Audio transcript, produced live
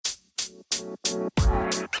We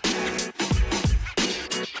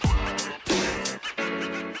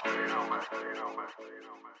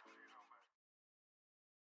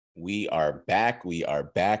are back. We are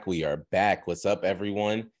back. We are back. What's up,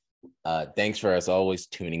 everyone? Thanks for, as always,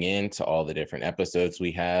 tuning in to all the different episodes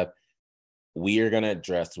we have. We are going to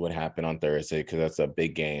address what happened on Thursday because that's a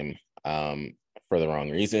big game for the wrong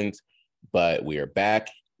reasons. But we are back.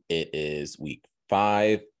 It is week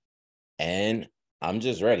 5, and I'm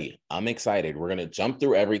just ready. I'm excited. We're going to jump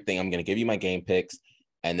through everything. I'm going to give you my game picks,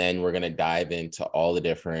 and then we're going to dive into all the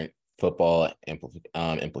different football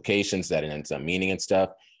implications that it ends up meaning and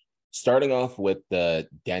stuff. Starting off with the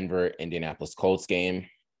Denver-Indianapolis Colts game.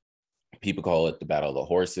 People call it the Battle of the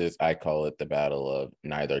Horses. I call it the battle of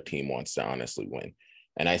neither team wants to honestly win.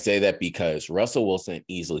 And I say that because Russell Wilson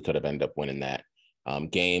easily could have ended up winning that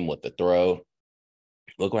game with the throw.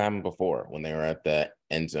 Look what happened before when they were at the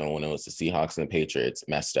end zone when it was the Seahawks and the Patriots,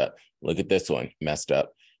 messed up. Look at this one, messed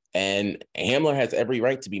up. And Hamler has every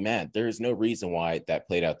right to be mad. There is no reason why that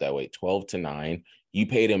played out that way. 12-9. You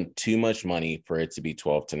paid him too much money for it to be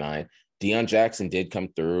 12-9. Deion Jackson did come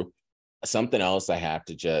through. Something else I have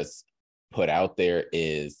to just put out there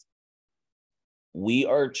is we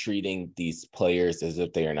are treating these players as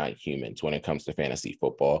if they are not humans when it comes to fantasy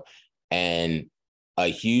football. And a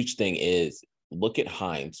huge thing is, look at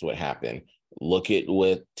Hines, what happened. Look at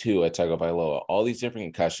with Tua Tagovailoa, all these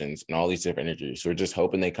different concussions and all these different injuries. We're just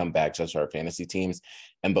hoping they come back just for our fantasy teams.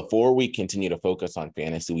 And before we continue to focus on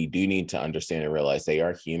fantasy, we do need to understand and realize they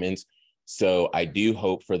are humans. So I do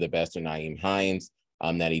hope for the best of Nyheim Hines,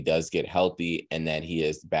 that he does get healthy and that he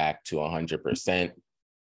is back to 100%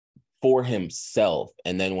 for himself.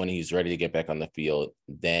 And then when he's ready to get back on the field,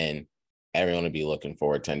 then everyone will be looking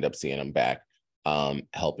forward to end up seeing him back.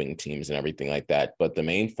 Helping teams and everything like that. But the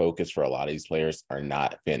main focus for a lot of these players are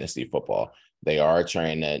not fantasy football. They are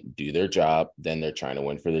trying to do their job. Then they're trying to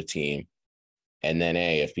win for the team. And then,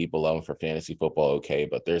 hey, if people love them for fantasy football, okay.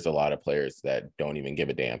 But there's a lot of players that don't even give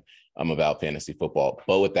a damn about fantasy football.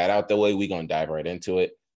 But with that out the way, we're going to dive right into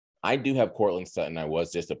it. I do have Courtland Sutton. I was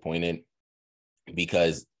disappointed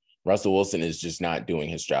because Russell Wilson is just not doing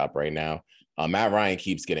his job right now. Matt Ryan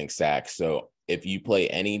keeps getting sacked. So if you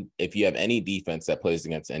have any defense that plays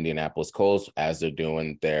against Indianapolis Colts as they're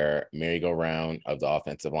doing their merry-go-round of the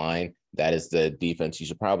offensive line, that is the defense you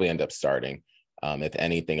should probably end up starting. If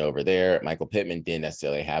anything over there, Michael Pittman didn't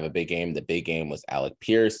necessarily have a big game. The big game was Alec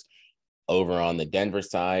Pierce over on the Denver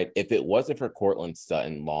side. If it wasn't for Courtland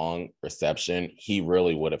Sutton long reception, he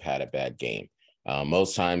really would have had a bad game.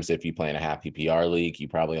 Most times, if you play in a half PPR league, you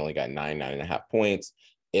probably only got 9.5 points,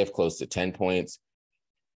 if close to 10 points.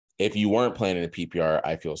 If you weren't playing in a PPR,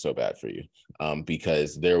 I feel so bad for you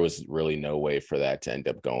because there was really no way for that to end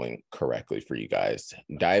up going correctly for you guys.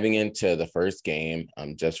 Diving into the first game,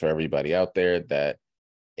 just for everybody out there that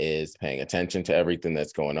is paying attention to everything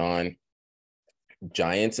that's going on,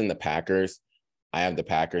 Giants and the Packers. I have the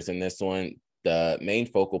Packers in this one. The main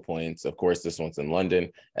focal points, of course, this one's in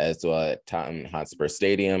London as well at Tottenham Hotspur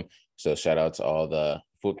Stadium. So shout out to all the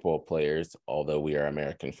football players, although we are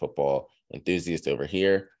American football enthusiasts over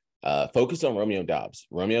here. Focus on Romeo Doubs.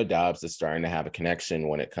 Romeo Doubs is starting to have a connection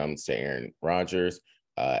when it comes to Aaron Rodgers,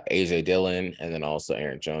 AJ Dillon, and then also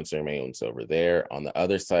Aaron Jones remains over there. On the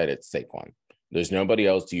other side, it's Saquon. There's nobody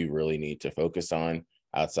else you really need to focus on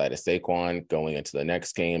outside of Saquon going into the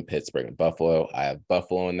next game, Pittsburgh and Buffalo. I have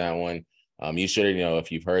Buffalo in that one. You should,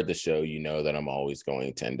 if you've heard the show, you know that I'm always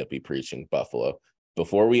going to end up be preaching Buffalo.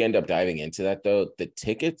 Before we end up diving into that, though, the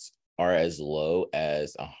tickets are as low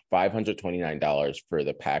as $529 for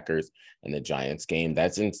the Packers and the Giants game.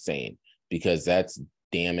 That's insane because that's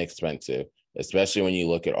damn expensive, especially when you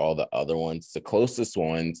look at all the other ones. The closest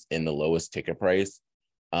ones in the lowest ticket price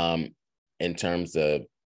in terms of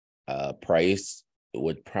price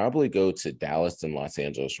would probably go to Dallas and Los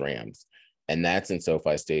Angeles Rams. And that's in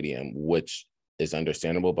SoFi Stadium, which is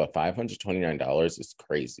understandable, but $529 is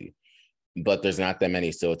crazy. But there's not that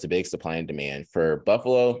many, so it's a big supply and demand. For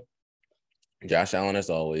Buffalo, Josh Allen,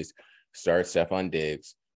 as always, start Stephon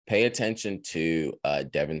Diggs. Pay attention to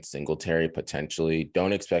Devin Singletary potentially.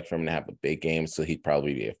 Don't expect for him to have a big game, so he'd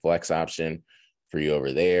probably be a flex option for you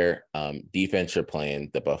over there. Defense, you're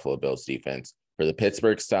playing the Buffalo Bills defense. For the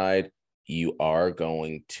Pittsburgh side, you are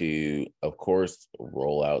going to, of course,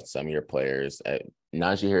 roll out some of your players.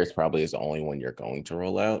 Najee Harris probably is the only one you're going to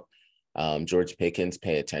roll out. George Pickens,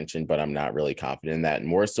 pay attention, but I'm not really confident in that. And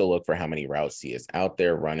more so look for how many routes he is out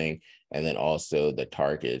there running, and then also the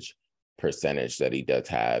target percentage that he does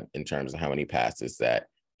have in terms of how many passes that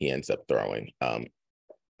he ends up throwing.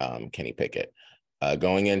 Kenny Pickett.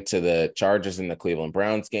 Going into the Chargers and the Cleveland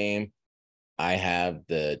Browns game, I have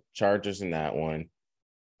the Chargers in that one.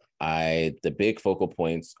 The big focal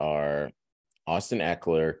points are Austin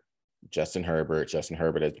Eckler, Justin Herbert. Justin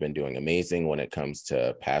Herbert has been doing amazing when it comes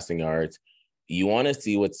to passing yards. You want to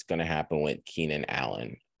see what's going to happen with Keenan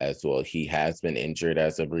Allen as well. He has been injured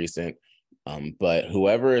as of recent. But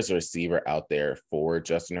whoever is a receiver out there for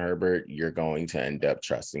Justin Herbert, you're going to end up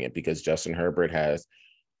trusting it because Justin Herbert has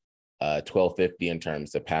 1,250 in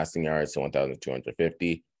terms of passing yards, so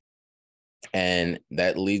 1,250. And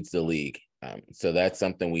that leads the league. So that's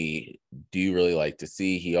something we do really like to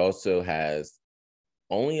see. He also has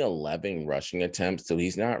only 11 rushing attempts, so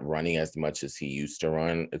he's not running as much as he used to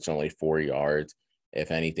run. It's only 4 yards.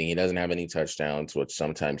 If anything, he doesn't have any touchdowns, which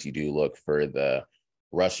sometimes you do look for the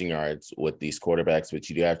rushing yards with these quarterbacks, but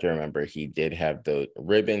you do have to remember he did have the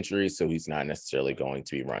rib injury, so he's not necessarily going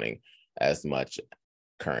to be running as much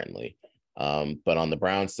currently. But on the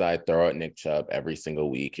Browns side, throw out Nick Chubb every single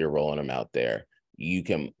week. You're rolling him out there. You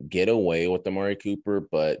can get away with Amari Cooper,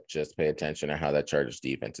 but just pay attention to how that Chargers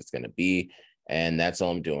defense is going to be. And that's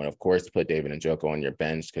all I'm doing. Of course, put David Njoku on your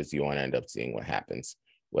bench because you want to end up seeing what happens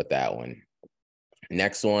with that one.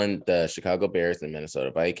 Next one, the Chicago Bears and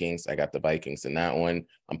Minnesota Vikings. I got the Vikings in that one.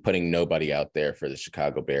 I'm putting nobody out there for the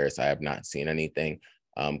Chicago Bears. I have not seen anything.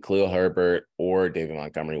 Khalil Herbert or David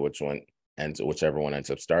Montgomery, whichever one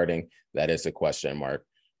ends up starting, that is a question mark.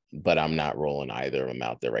 But I'm not rolling either of them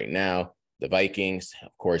out there right now. The Vikings,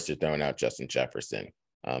 of course, they're throwing out Justin Jefferson.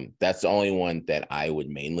 That's the only one that I would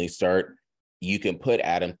mainly start. You can put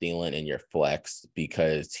Adam Thielen in your flex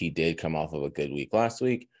because he did come off of a good week last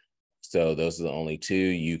week. So those are the only two.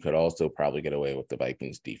 You could also probably get away with the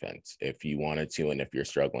Vikings defense if you wanted to. And if you're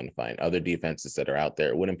struggling to find other defenses that are out there,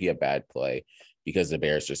 it wouldn't be a bad play because the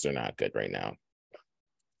Bears just are not good right now.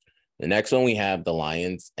 The next one, we have the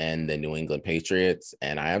Lions and the New England Patriots.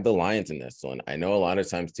 And I have the Lions in this one. I know a lot of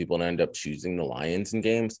times people end up choosing the Lions in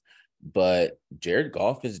games, but Jared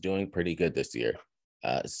Goff is doing pretty good this year.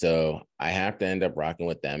 So I have to end up rocking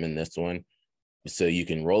with them in this one. So you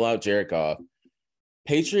can roll out Jared Goff.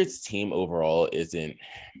 Patriots team overall isn't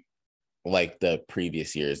like the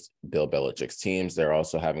previous year's Bill Belichick's teams. They're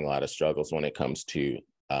also having a lot of struggles when it comes to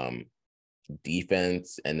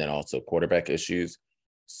defense and then also quarterback issues.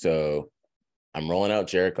 So I'm rolling out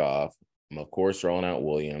Jared Goff. I'm, of course, rolling out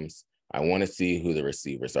Williams. I want to see who the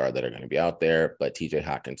receivers are that are going to be out there, but TJ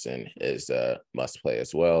Hockenson is a must play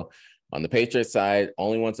as well. On the Patriots side,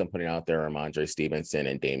 only ones I'm putting out there are Ramondre Stevenson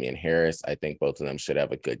and Damian Harris. I think both of them should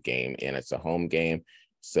have a good game, and it's a home game.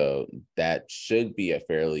 So that should be a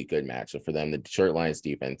fairly good matchup for them. The Detroit Lions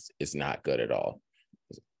defense is not good at all.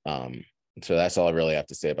 So that's all I really have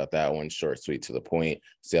to say about that one. Short, sweet, to the point.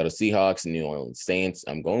 Seattle Seahawks and New Orleans Saints.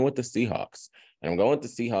 I'm going with the Seahawks. And I'm going with the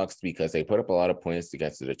Seahawks because they put up a lot of points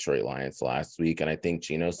against the Detroit Lions last week. And I think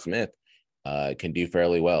Geno Smith can do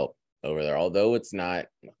fairly well over there. Although it's not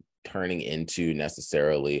turning into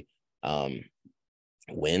necessarily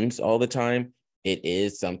wins all the time, it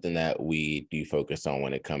is something that we do focus on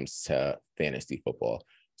when it comes to fantasy football.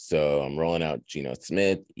 So I'm rolling out Geno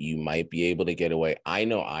Smith. You might be able to get away. I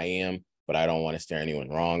know I am, but I don't want to steer anyone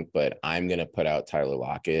wrong. But I'm going to put out Tyler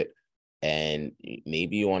Lockett. And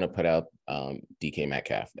maybe you want to put out DK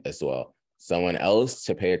Metcalf as well. Someone else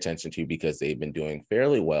to pay attention to because they've been doing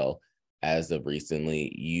fairly well as of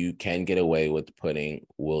recently. You can get away with putting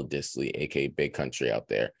Will Dissly, aka Big Country, out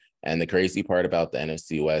there. And the crazy part about the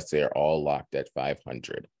NFC West, they're all locked at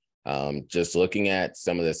 500. Just looking at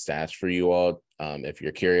some of the stats for you all, if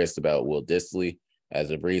you're curious about Will Dissly,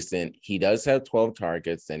 as of recent, he does have 12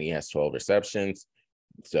 targets and he has 12 receptions,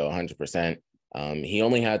 so 100%. He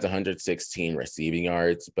only has 116 receiving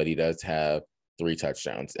yards, but he does have 3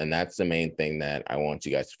 touchdowns. And that's the main thing that I want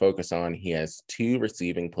you guys to focus on. He has 2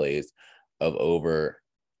 receiving plays of over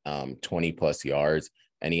 20 plus yards,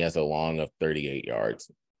 and he has a long of 38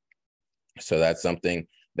 yards. So that's something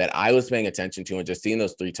that I was paying attention to, and just seeing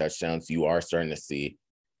those 3 touchdowns, you are starting to see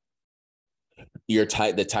the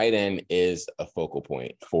tight end is a focal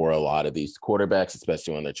point for a lot of these quarterbacks,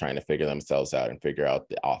 especially when they're trying to figure themselves out and figure out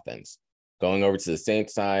the offense. Going over to the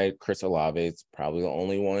Saints side, Chris Olave is probably the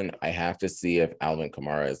only one. I have to see if Alvin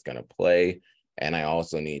Kamara is going to play. And I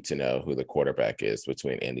also need to know who the quarterback is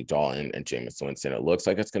between Andy Dalton and Jameis Winston. It looks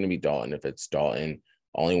like it's going to be Dalton. If it's Dalton,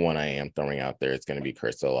 only one I am throwing out there is going to be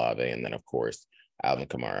Chris Olave. And then, of course, Alvin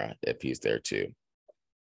Kamara, if he's there too.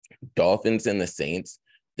 Dolphins and the Saints.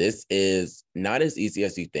 This is not as easy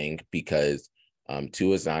as you think because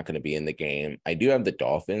Tua is not going to be in the game. I do have the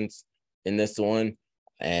Dolphins in this one.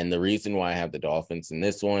 And the reason why I have the Dolphins in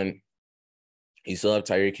this one, you still have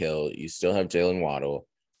Tyreek Hill. You still have Jalen Waddle.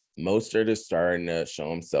 Mostert is starting to show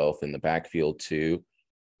himself in the backfield too.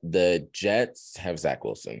 The Jets have Zach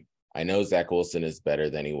Wilson. I know Zach Wilson is better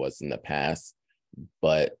than he was in the past,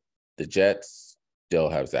 but the Jets still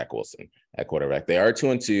have Zach Wilson at quarterback. They are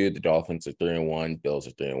 2-2. The Dolphins are 3-1. Bills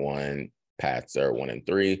are 3-1. Pats are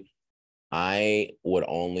 1-3. I would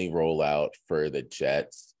only roll out for the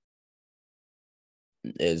Jets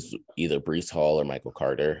is either Breece Hall or Michael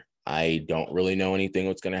Carter. I don't really know anything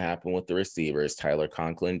what's going to happen with the receivers. Tyler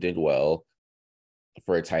Conklin did well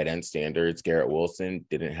for a tight end standards. Garrett Wilson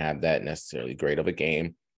didn't have that necessarily great of a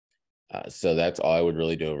game. So that's all I would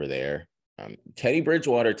really do over there. Teddy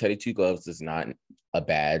Bridgewater, Teddy Two Gloves is not a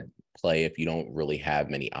bad play if you don't really have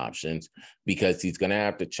many options, because he's going to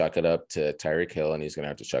have to chuck it up to Tyreek Hill and he's going to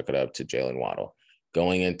have to chuck it up to Jalen Waddle.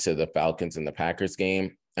 Going into the Falcons and the Packers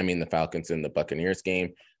game, the Falcons and the Buccaneers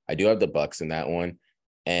game, I do have the Bucs in that one.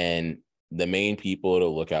 And the main people to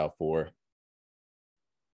look out for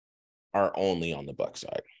are only on the Bucs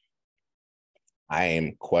side. I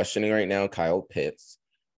am questioning right now Kyle Pitts.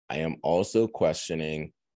 I am also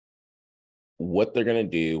questioning what they're going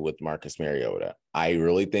to do with Marcus Mariota. I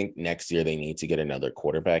really think next year they need to get another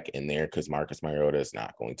quarterback in there, because Marcus Mariota is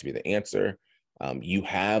not going to be the answer. You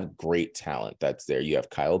have great talent that's there. You have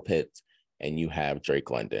Kyle Pitts and you have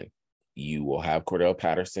Drake London. You will have Cordell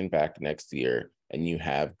Patterson back next year, and you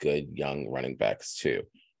have good young running backs too.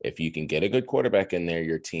 If you can get a good quarterback in there,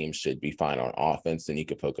 your team should be fine on offense, and you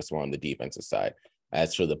can focus more on the defensive side.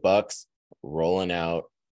 As for the Bucs, rolling out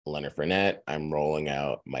Leonard Fournette, I'm rolling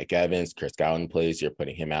out Mike Evans. Chris Godwin plays, you're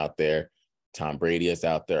putting him out there. Tom Brady is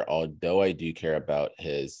out there, although I do care about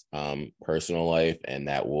his personal life, and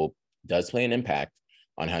that does play an impact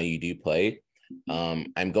on how you do play.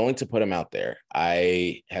 I'm going to put him out there.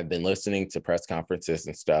 I have been listening to press conferences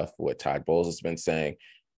and stuff, what Todd Bowles has been saying,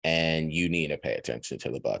 and you need to pay attention to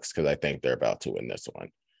the Bucs, because I think they're about to win this one.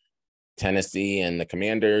 Tennessee and the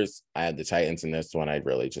Commanders, I have the Titans in this one. I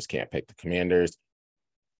really just can't pick the Commanders.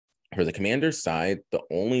 For the Commanders side, the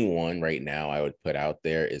only one right now I would put out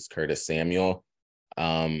there is Curtis Samuel.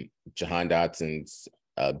 Jahan Dotson's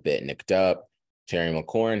a bit nicked up. Terry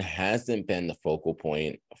McLaurin hasn't been the focal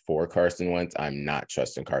point for Carson Wentz. I'm not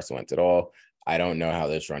trusting Carson Wentz at all. I don't know how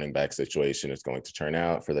this running back situation is going to turn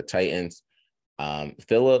out for the Titans.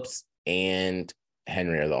 Phillips and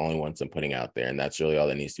Henry are the only ones I'm putting out there, and that's really all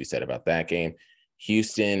that needs to be said about that game.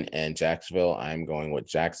 Houston and Jacksonville, I'm going with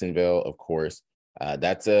Jacksonville, of course.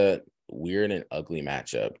 That's a weird and ugly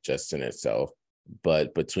matchup just in itself,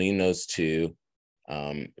 but between those two,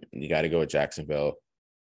 you got to go with Jacksonville.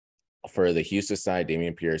 For the Houston side,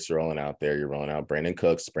 Dameon Pierce, you're rolling out there. You're rolling out Brandon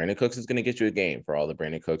Cooks. Brandon Cooks is going to get you a game. For all the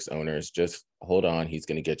Brandon Cooks owners, just hold on. He's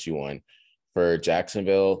going to get you one. For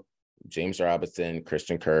Jacksonville, James Robinson,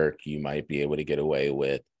 Christian Kirk, you might be able to get away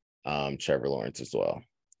with Trevor Lawrence as well.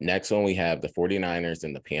 Next one, we have the 49ers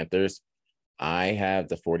and the Panthers. I have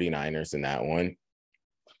the 49ers in that one.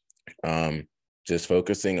 Just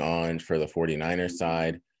focusing on for the 49ers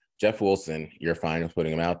side, Jeff Wilson, you're fine with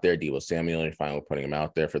putting him out there. Deebo Samuel, you're fine with putting him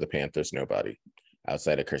out there. For the Panthers, nobody.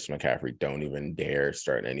 Outside of Christian McCaffrey, don't even dare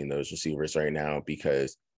start any of those receivers right now,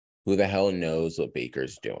 because who the hell knows what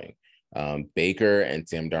Baker's doing? Baker and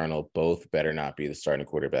Sam Darnold both better not be the starting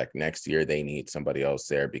quarterback next year. They need somebody else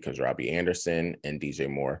there, because Robbie Anderson and DJ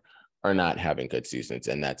Moore are not having good seasons,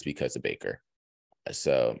 and that's because of Baker.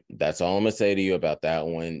 So that's all I'm going to say to you about that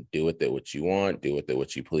one. Do with it what you want. Do with it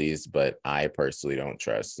what you please. But I personally don't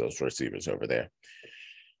trust those receivers over there.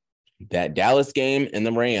 That Dallas game and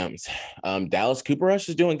the Rams. Dallas, Cooper Rush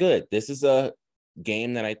is doing good. This is a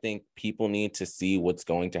game that I think people need to see what's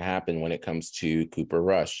going to happen when it comes to Cooper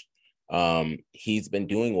Rush. He's been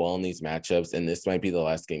doing well in these matchups, and this might be the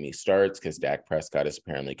last game he starts, because Dak Prescott is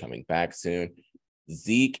apparently coming back soon.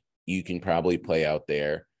 Zeke, you can probably play out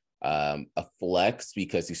there. A flex,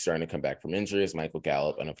 because he's starting to come back from injuries, Michael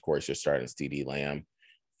Gallup, and of course you're starting CeeDee Lamb.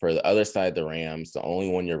 For the other side, the Rams, the only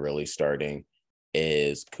one you're really starting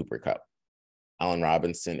is Cooper Kupp. Allen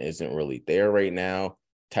Robinson isn't really there right now.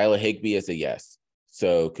 Tyler Higbee is a yes.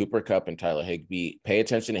 So Cooper Kupp and Tyler Higbee, pay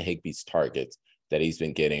attention to Higbee's targets that he's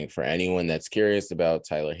been getting. For anyone that's curious about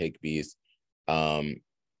Tyler Higbee's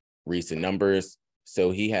recent numbers,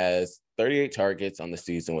 so he has 38 targets on the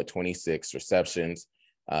season with 26 receptions,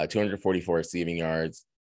 244 receiving yards,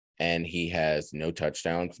 and he has no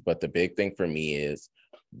touchdowns. But the big thing for me is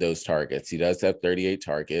those targets. He does have 38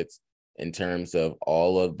 targets. In terms of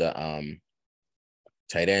all of the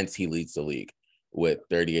tight ends, he leads the league with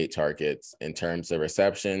 38 targets. In terms of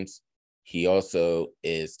receptions, he also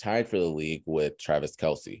is tied for the league with Travis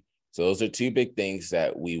Kelce. So those are two big things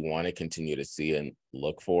that we want to continue to see and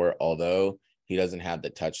look for. Although he doesn't have the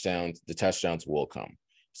touchdowns will come.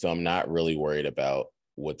 So I'm not really worried about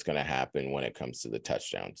what's going to happen when it comes to the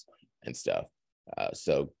touchdowns and stuff.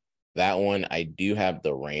 So that one, I do have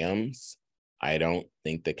the Rams. I don't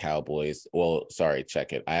think the Cowboys. Well, sorry,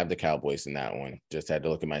 check it. I have the Cowboys in that one. Just had to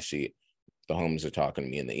look at my sheet. The homes are talking to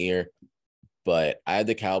me in the ear. But I had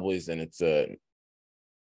the Cowboys, and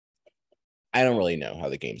I don't really know how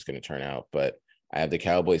the game's going to turn out, but I have the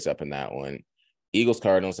Cowboys up in that one. Eagles,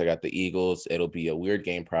 Cardinals, I got the Eagles. It'll be a weird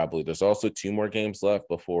game probably. There's also 2 more games left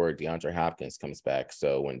before DeAndre Hopkins comes back.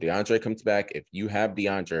 So when DeAndre comes back, if you have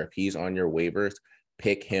DeAndre, if he's on your waivers,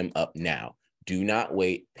 pick him up now. Do not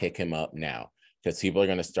wait. Pick him up now, because people are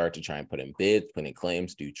going to start to try and put in bids, put in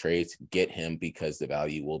claims, do trades, get him, because the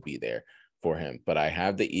value will be there for him. But I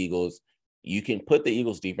have the Eagles. You can put the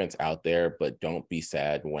Eagles defense out there, but don't be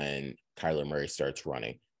sad when Kyler Murray starts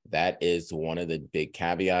running. That is one of the big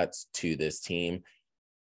caveats to this team.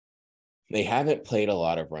 They haven't played a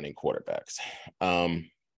lot of running quarterbacks.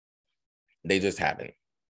 They just haven't,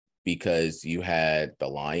 because you had the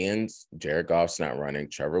Lions, Jared Goff's not running.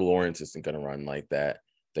 Trevor Lawrence isn't going to run like that.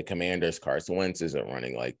 The Commanders, Carson Wentz isn't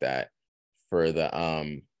running like that. For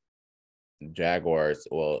the Jaguars,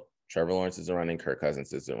 well, Trevor Lawrence isn't running. Kirk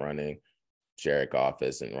Cousins isn't running. Jared Goff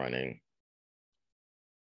isn't running.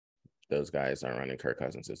 Those guys aren't running. Kirk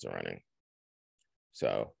Cousins isn't running.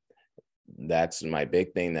 So that's my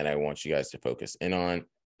big thing that I want you guys to focus in on.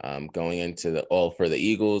 Going into for the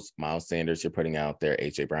Eagles, Miles Sanders you're putting out there,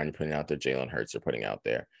 AJ Brown you're putting out there, Jalen Hurts you're putting out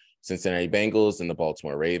there. Cincinnati Bengals and the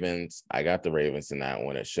Baltimore Ravens, I got the Ravens in that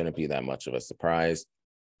one. It shouldn't be that much of a surprise.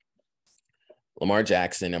 Lamar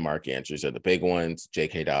Jackson and Mark Andrews are the big ones.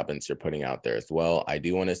 J.K. Dobbins you're putting out there as well. I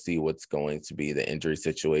do want to see what's going to be the injury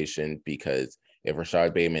situation, because if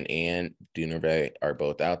Rashad Bateman and Duvernay are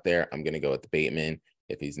both out there, I'm going to go with the Bateman.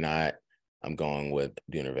 If he's not, I'm going with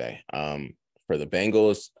Duvernay. For the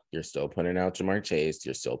Bengals, you're still putting out Jamar Chase.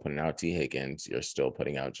 You're still putting out T. Higgins. You're still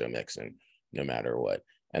putting out Joe Mixon, no matter what.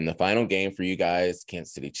 And the final game for you guys,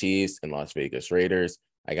 Kansas City Chiefs and Las Vegas Raiders.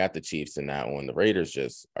 I got the Chiefs in that one. The Raiders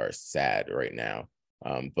just are sad right now.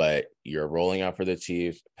 But you're rolling out for the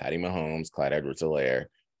Chiefs, Patty Mahomes, Clyde Edwards-Helaire,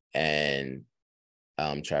 and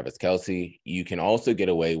Travis Kelce. You can also get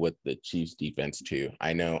away with the Chiefs defense too.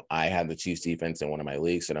 I know I have the Chiefs defense in one of my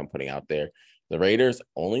leagues that I'm putting out there. The Raiders,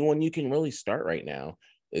 only one you can really start right now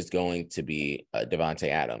is going to be Devontae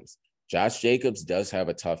Adams. Josh Jacobs does have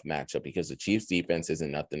a tough matchup because the Chiefs defense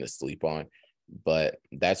isn't nothing to sleep on, but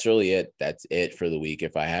that's really it. That's it for the week.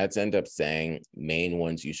 If I had to end up saying main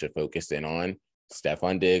ones you should focus in on,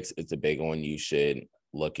 Stephon Diggs is a big one you should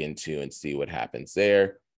look into and see what happens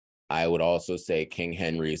there. I would also say King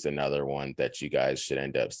Henry is another one that you guys should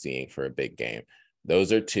end up seeing for a big game.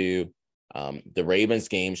 Those are 2. The Ravens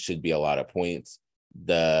game should be a lot of points.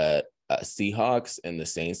 The Seahawks and the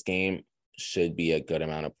Saints game should be a good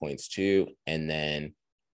amount of points too. And then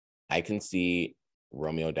I can see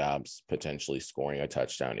Romeo Doubs potentially scoring a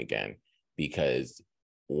touchdown again, because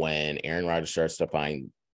when Aaron Rodgers starts to find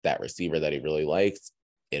that receiver that he really likes,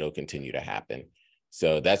 it'll continue to happen.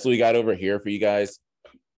 So that's what we got over here for you guys.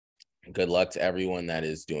 Good luck to everyone that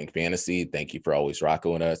is doing fantasy. Thank you for always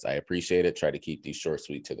rocking with us. I appreciate it. Try to keep these short,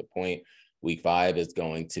 sweet, to the point. Week 5 is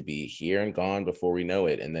going to be here and gone before we know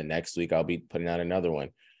it. And then next week, I'll be putting out another one.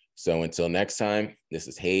 So until next time, this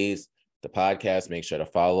is Hayes, the podcast. Make sure to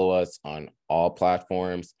follow us on all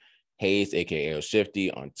platforms. Hayes, aka Shifty,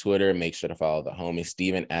 on Twitter. Make sure to follow the homie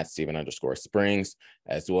Steven at Steven_Springs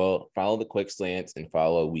as well. Follow the Quick Slants and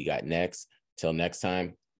follow We Got Next. Till next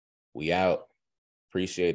time, we out. Appreciate it.